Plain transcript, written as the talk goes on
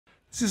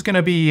This is going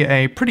to be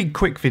a pretty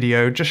quick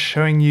video just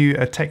showing you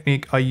a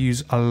technique I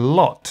use a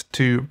lot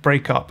to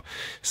break up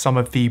some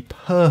of the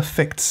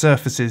perfect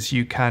surfaces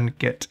you can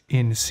get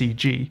in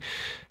CG.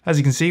 As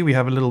you can see, we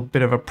have a little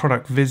bit of a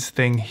product viz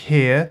thing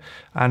here,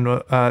 and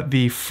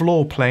the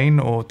floor plane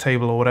or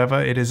table or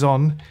whatever it is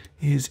on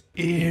is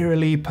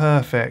eerily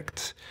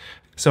perfect.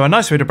 So a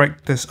nice way to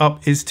break this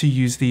up is to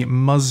use the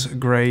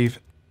Musgrave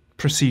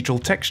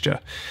procedural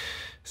texture.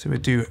 So we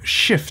do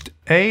Shift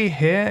A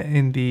here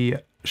in the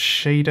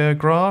shader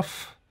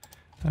graph.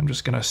 I'm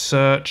just going to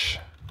search.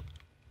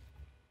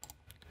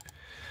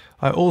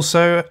 I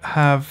also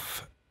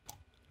have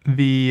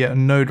the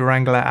Node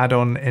Wrangler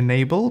add-on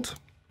enabled,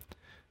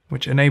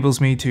 which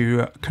enables me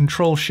to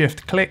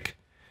Control-Shift-Click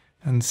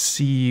and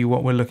see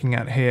what we're looking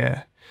at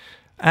here.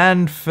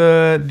 And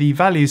for the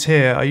values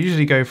here, I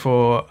usually go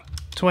for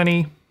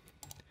 20,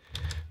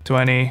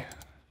 20,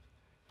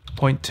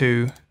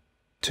 0.2,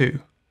 2.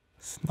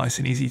 It's nice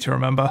and easy to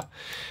remember.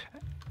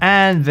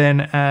 And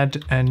then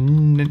add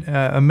and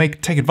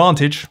take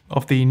advantage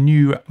of the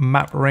new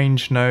map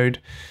range node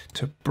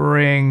to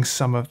bring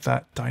some of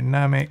that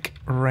dynamic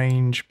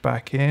range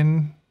back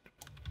in.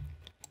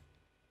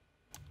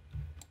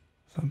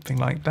 Something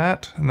like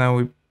that. And now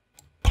we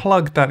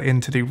plug that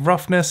into the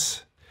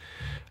roughness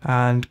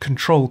and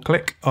control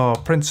click our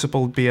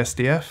principled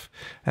BSDF.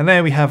 And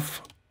there we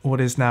have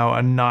what is now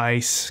a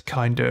nice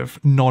kind of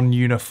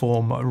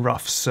non-uniform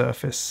rough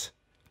surface.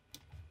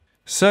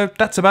 So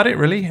that's about it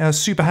really, a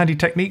super handy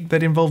technique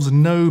that involves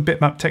no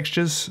bitmap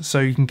textures, so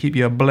you can keep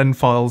your blend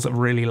files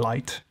really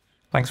light.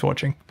 Thanks for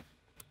watching.